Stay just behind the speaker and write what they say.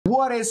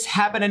What is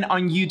happening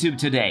on YouTube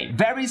today?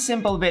 Very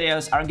simple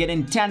videos are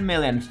getting 10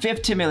 million,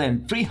 50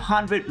 million,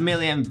 300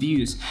 million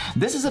views.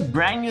 This is a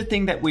brand new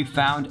thing that we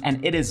found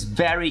and it is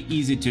very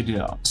easy to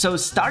do. So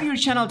start your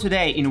channel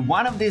today in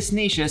one of these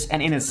niches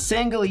and in a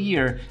single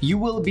year you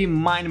will be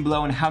mind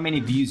blown how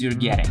many views you're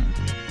getting.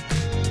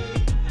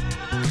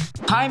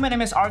 Hi, my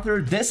name is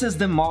Arthur, this is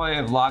the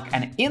Movavi vlog,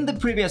 and in the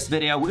previous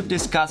video we've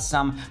discussed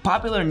some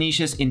popular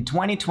niches in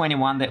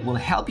 2021 that will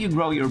help you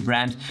grow your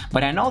brand,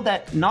 but I know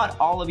that not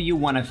all of you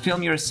want to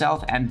film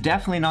yourself and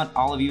definitely not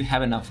all of you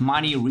have enough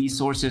money,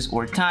 resources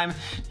or time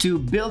to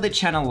build a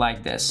channel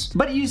like this.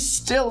 But you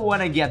still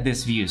want to get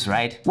these views,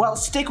 right? Well,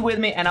 stick with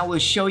me and I will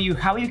show you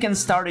how you can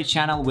start a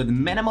channel with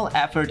minimal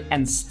effort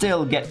and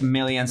still get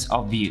millions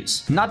of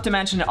views. Not to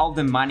mention all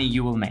the money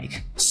you will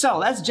make. So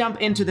let's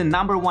jump into the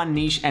 #1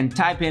 niche and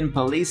type in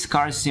Police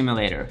Car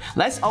Simulator.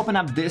 Let's open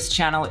up this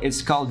channel.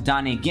 It's called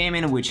Donny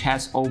Gaming, which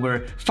has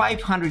over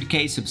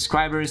 500k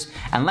subscribers,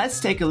 and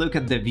let's take a look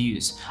at the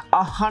views.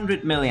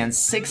 100 million,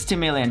 60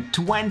 million,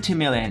 20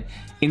 million.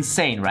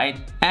 Insane, right?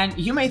 And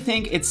you may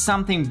think it's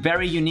something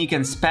very unique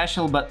and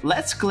special, but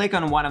let's click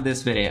on one of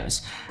these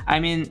videos. I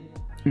mean,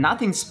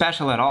 nothing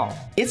special at all.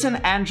 It's an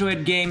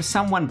Android game,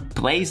 someone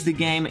plays the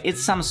game,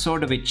 it's some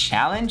sort of a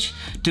challenge,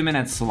 2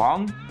 minutes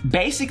long.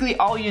 Basically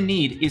all you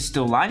need is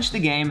to launch the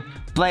game,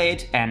 play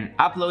it and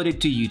upload it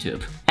to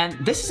YouTube. And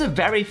this is a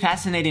very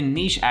fascinating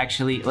niche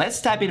actually.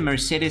 Let's type in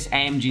Mercedes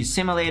AMG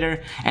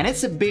Simulator, and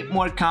it's a bit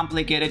more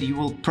complicated. You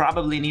will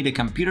probably need a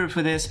computer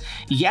for this.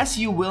 Yes,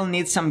 you will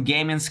need some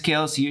gaming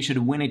skills, you should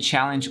win a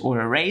challenge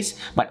or a race,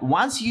 but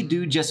once you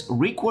do, just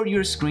record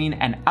your screen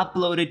and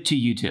upload it to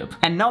YouTube.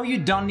 And no, you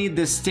don't need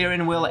the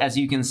steering wheel, as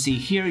you can see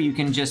here, you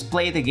can just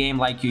play the game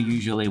like you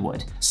usually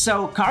would.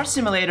 So Car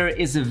Simulator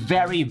is a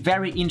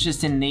very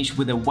interesting niche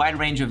with a wide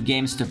range of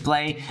games to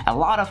play, a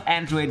lot of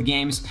Android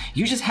games.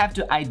 You just have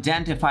to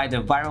identify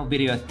the viral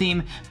video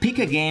theme, pick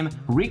a game,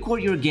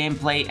 record your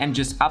gameplay and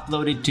just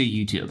upload it to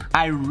YouTube.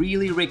 I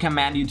really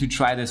recommend you to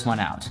try this one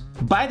out.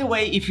 By the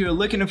way, if you're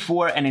looking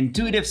for an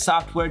intuitive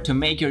software to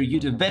make your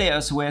YouTube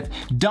videos with,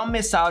 don't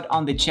miss out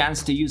on the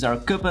chance to use our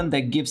coupon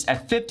that gives a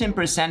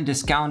 15%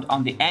 discount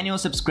on the annual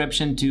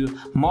subscription to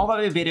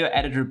Movavi Video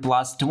Editor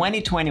Plus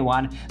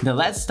 2021, the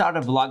Let's Start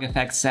a Vlog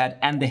Effect set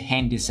and the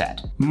Handy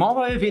set.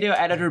 Movavi Video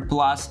Editor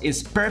Plus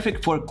is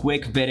perfect for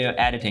quick video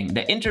editing.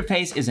 The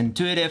interface is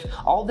intuitive,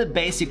 all the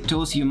basic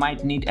tools you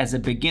might need as a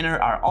beginner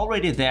are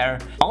already there.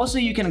 Also,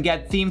 you can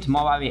get themed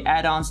Movavi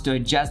add-ons to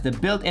adjust the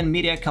built-in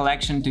media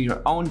collection to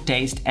your own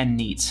taste and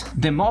needs.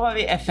 The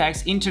Movavi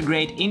effects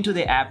integrate into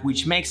the app,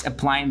 which makes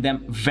applying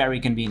them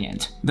very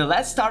convenient. The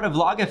Let's Start a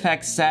Vlog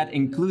Effect set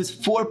includes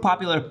 4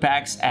 popular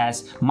packs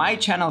as My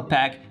Channel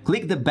Pack,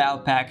 Click the Bell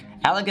Pack,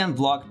 Elegant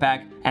Vlog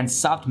Pack, and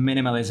Soft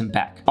Minimalism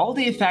Pack. All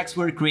the effects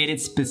were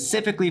created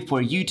specifically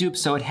for YouTube,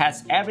 so it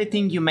has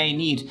everything you may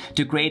need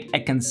to create a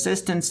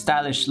consistent,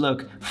 stylish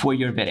look for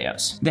your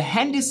videos. The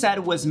Handy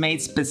set was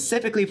made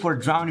specifically for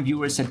drawing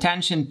viewers'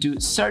 attention to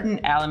certain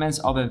elements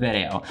of a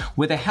video.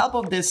 With the help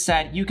of this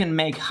set, you can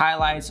make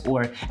highlights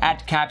or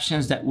add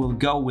captions that will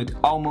go with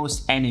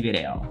almost any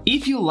video.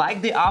 If you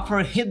like the offer,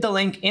 hit the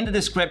link in the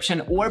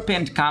description or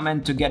pinned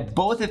comment to get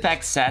both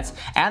effect sets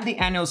and the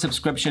annual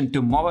subscription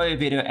to Movavi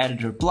Video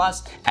Editor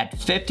Plus at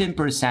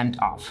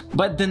 15% off.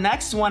 But the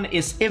next one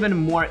is even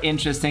more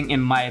interesting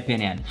in my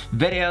opinion.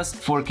 Videos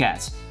for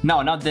cats.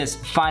 No, not this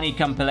funny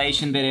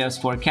compilation videos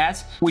for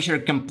cats, which are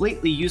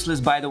completely useless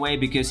by the way,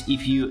 because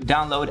if you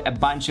download a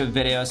bunch of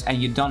videos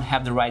and you don't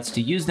have the rights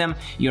to use them,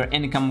 your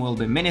income will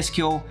be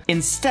minuscule.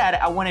 Instead,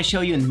 I want to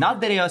show you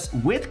not videos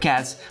with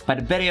cats,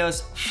 but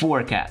videos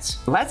for cats.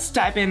 Let's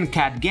type in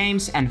cat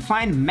games and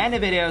find many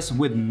videos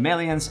with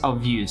millions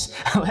of views.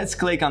 Let's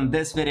click on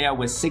this video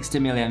with 60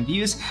 million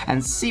views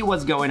and see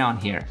what's going on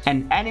here.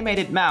 An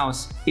animated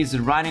mouse is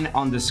running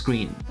on the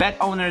screen. Pet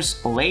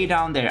owners lay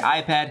down their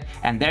iPad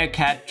and their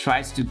cat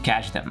tries to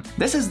catch them.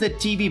 This is the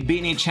TV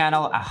Beanie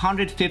channel,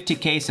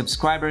 150k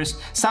subscribers.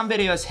 Some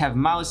videos have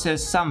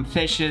mouses, some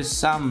fishes,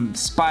 some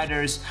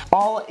spiders.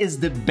 All is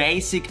the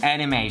basic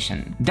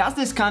animation. Does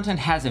this content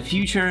has a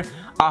future?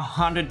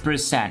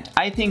 100%.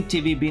 I think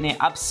TV Beanie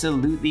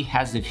absolutely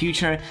has the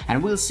future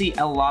and we'll see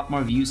a lot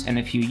more views in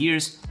a few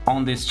years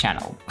on this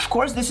channel. Of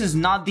course, this is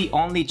not the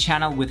only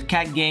channel with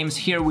cat games.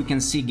 Here we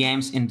can see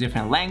games in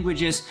different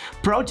languages.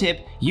 Pro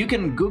tip, you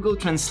can Google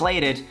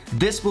Translate it.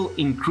 This will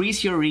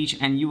increase your reach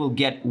and you will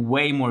get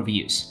way more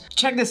views.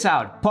 Check this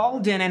out,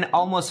 Paul Dinin,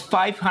 almost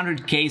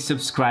 500k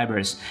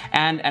subscribers.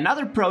 And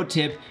another pro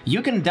tip,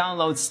 you can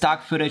download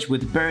stock footage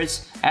with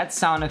birds, add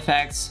sound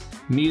effects,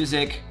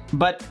 music,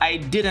 but I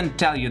didn't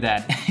tell you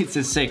that, it's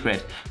a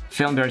secret.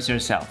 Film birds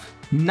yourself.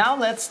 Now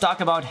let's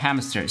talk about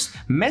hamsters.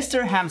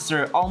 Mr.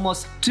 Hamster,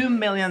 almost 2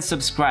 million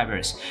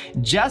subscribers.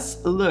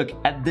 Just look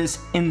at this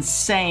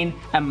insane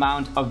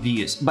amount of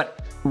views.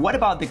 But what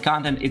about the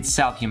content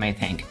itself, you may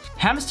think?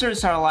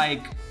 Hamsters are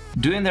like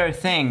doing their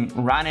thing,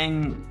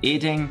 running,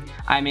 eating.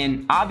 I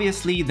mean,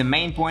 obviously the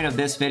main point of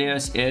this video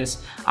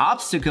is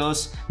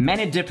obstacles,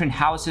 many different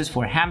houses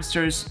for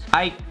hamsters.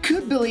 I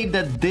could believe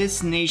that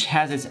this niche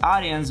has its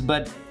audience,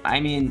 but I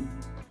mean,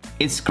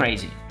 it's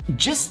crazy.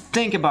 Just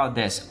think about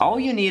this. All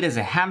you need is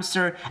a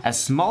hamster, a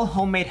small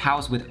homemade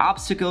house with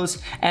obstacles,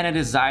 and a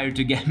desire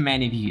to get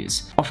many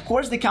views. Of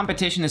course, the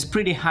competition is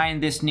pretty high in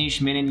this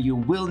niche, meaning you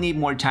will need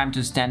more time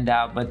to stand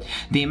out, but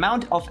the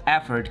amount of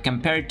effort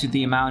compared to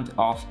the amount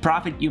of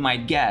profit you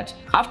might get.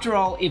 After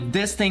all, if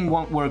this thing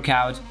won't work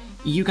out,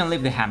 you can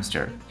leave the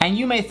hamster. And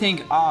you may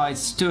think, oh,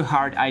 it's too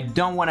hard, I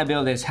don't want to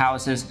build these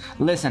houses.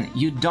 Listen,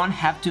 you don't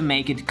have to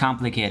make it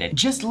complicated.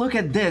 Just look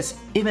at this,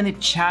 even a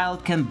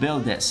child can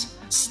build this.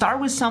 Start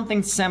with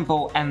something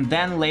simple and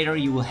then later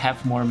you will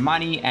have more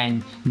money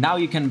and now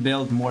you can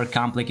build more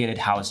complicated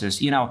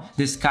houses. You know,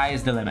 the sky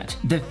is the limit.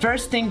 The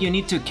first thing you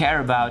need to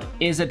care about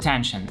is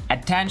attention.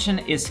 Attention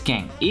is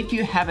king. If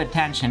you have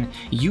attention,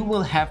 you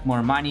will have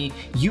more money,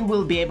 you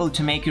will be able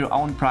to make your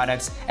own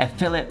products,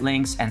 affiliate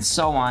links, and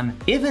so on.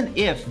 Even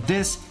if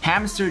this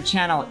hamster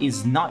channel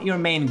is not your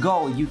main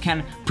goal, you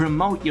can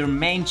promote your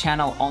main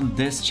channel on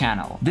this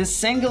channel. The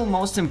single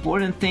most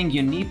important thing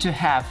you need to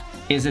have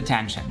is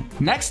attention.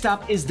 Next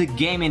up is the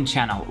gaming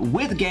channel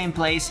with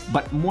gameplays,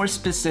 but more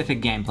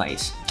specific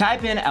gameplays.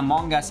 Type in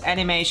Among Us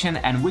animation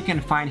and we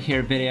can find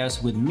here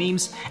videos with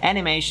memes,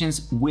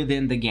 animations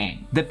within the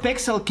game. The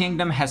Pixel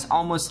Kingdom has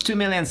almost 2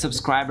 million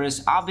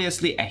subscribers,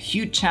 obviously a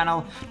huge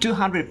channel,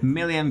 200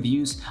 million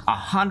views,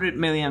 100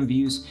 million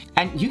views,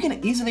 and you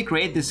can easily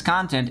create this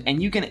content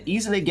and you can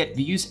easily get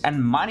views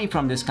and money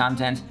from this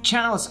content.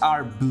 Channels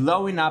are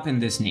blowing up in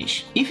this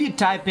niche. If you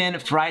type in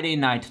Friday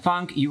Night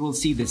Funk, you will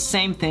see the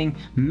same thing,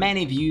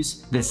 many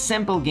views, the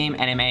simple game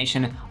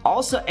animation.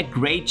 Also a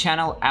great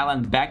channel,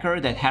 Alan Becker,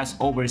 that has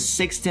over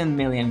 16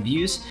 million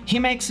views. He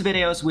makes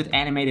videos with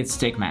animated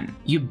stickmen.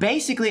 You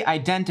basically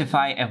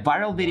identify a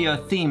viral video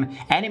theme,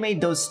 animate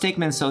those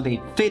stickmen so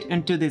they fit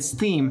into this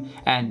theme,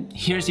 and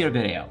here's your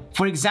video.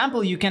 For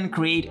example, you can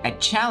create a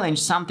challenge,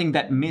 something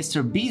that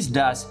Mr. Beast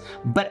does,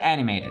 but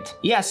animated.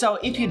 Yeah, so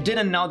if you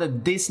didn't know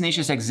that these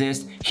niches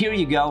exist, here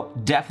you go,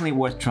 definitely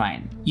worth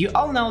trying. You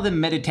all know the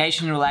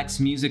meditation relaxed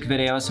music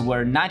videos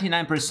where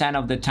 99%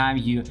 of the time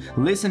you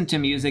listen to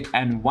music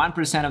and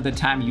 1% of the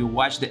time you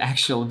watch the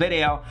actual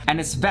video, and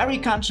it's very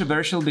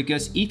controversial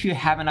because if you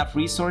have enough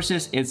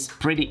resources it's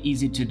pretty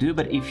easy to do,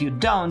 but if you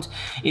don't,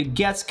 it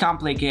gets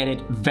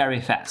complicated very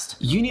fast.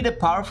 You need a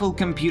powerful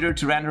computer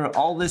to render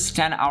all these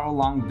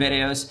 10-hour-long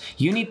videos.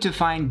 You need to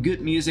find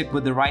good music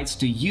with the rights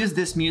to use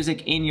this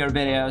music in your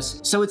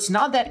videos. So it's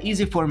not that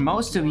easy for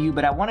most of you,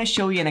 but I want to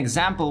show you an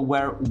example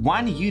where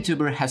one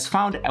YouTuber has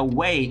found a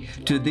way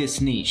to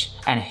this niche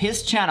and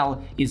his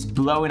channel is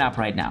blowing up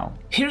right now.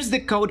 Here's the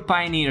Code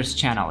Pioneers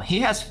channel.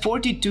 He has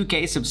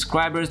 42k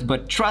subscribers,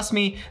 but trust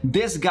me,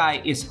 this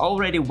guy is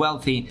already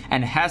wealthy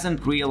and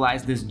hasn't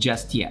realized this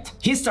just yet.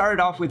 He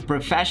started off with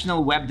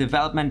professional web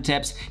development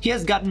tips. He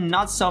has gotten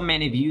not so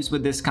many views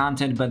with this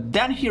content, but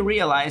then he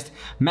realized,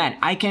 man,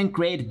 I can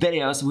create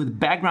videos with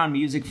background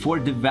music for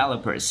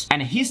developers.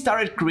 And he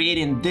started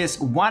creating this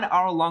 1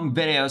 hour long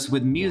videos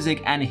with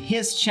music and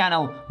his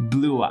channel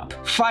blew up.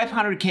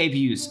 500k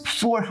views,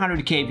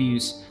 400k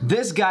views.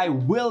 This guy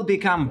will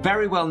become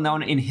very well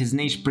known in his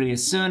niche pretty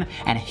soon,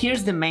 and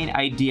here's the main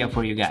idea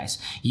for you guys.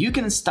 You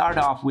can start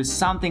off with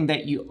something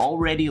that you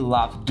already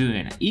love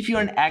doing. If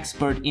you're an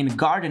expert in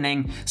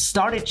gardening,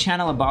 start a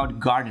channel about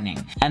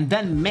gardening and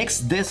then mix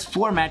this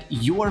format,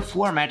 your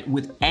format,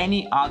 with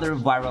any other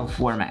viral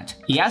format.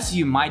 Yes,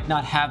 you might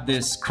not have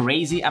this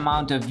crazy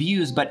amount of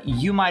views, but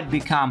you might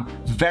become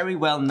very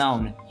well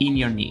known in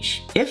your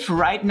niche. If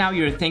right now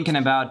you're thinking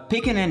about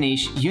picking a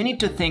niche, you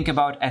need to think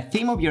about a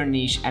theme of your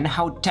niche and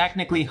how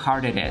technically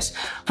hard it is.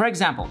 For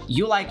example,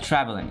 you like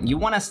traveling, you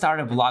want to start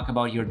a vlog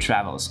about your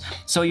travels,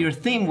 so your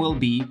theme will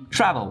be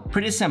travel,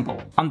 pretty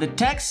simple. On the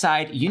tech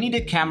side, you need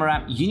a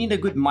camera, you need a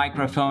good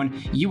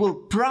microphone, you will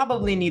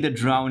probably need a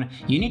drone,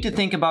 you need to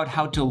think about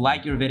how to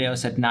light your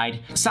videos at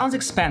night. Sounds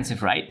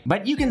expensive, right?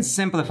 But you can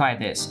simplify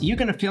this. You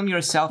can film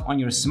yourself on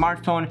your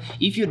smartphone.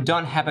 If you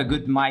don't have a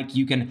good mic,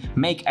 you can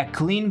make a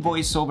clean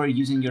voiceover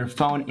using your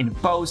phone in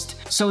post.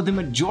 So the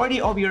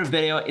majority of your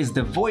video is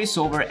the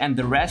voiceover and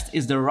the rest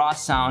is the raw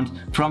sound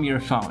from your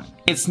phone.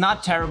 It's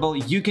not terrible,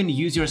 you can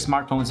use your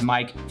smartphone's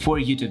mic for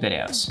YouTube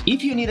videos.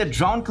 If you need a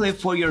drone clip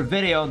for your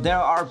video, there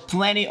are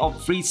plenty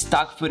of free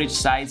stock footage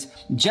sites.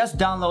 Just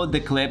download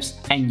the clips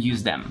and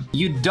use them.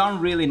 You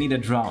don't really need a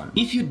drone.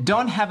 If you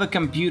don't have a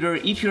computer,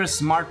 if your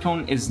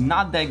smartphone is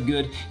not that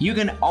good, you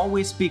can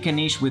always pick a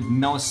niche with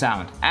no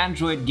sound.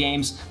 Android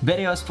games,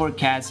 videos for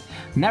cats.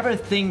 Never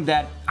think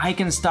that I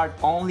can start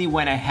only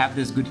when I have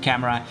this good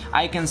camera.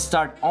 I can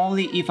start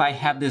only if I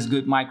have this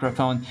good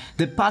microphone.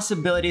 The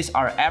possibilities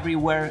are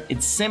everywhere.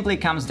 It simply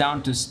comes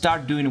down to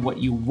start doing what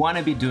you want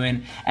to be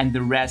doing, and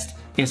the rest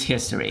is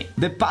history.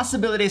 The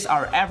possibilities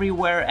are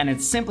everywhere, and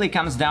it simply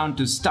comes down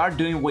to start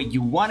doing what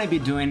you want to be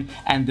doing,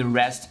 and the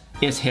rest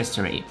is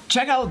history.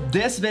 Check out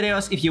these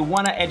videos if you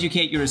want to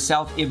educate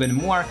yourself even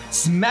more.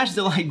 Smash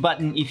the like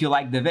button if you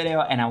like the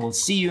video, and I will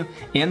see you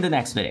in the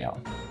next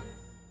video.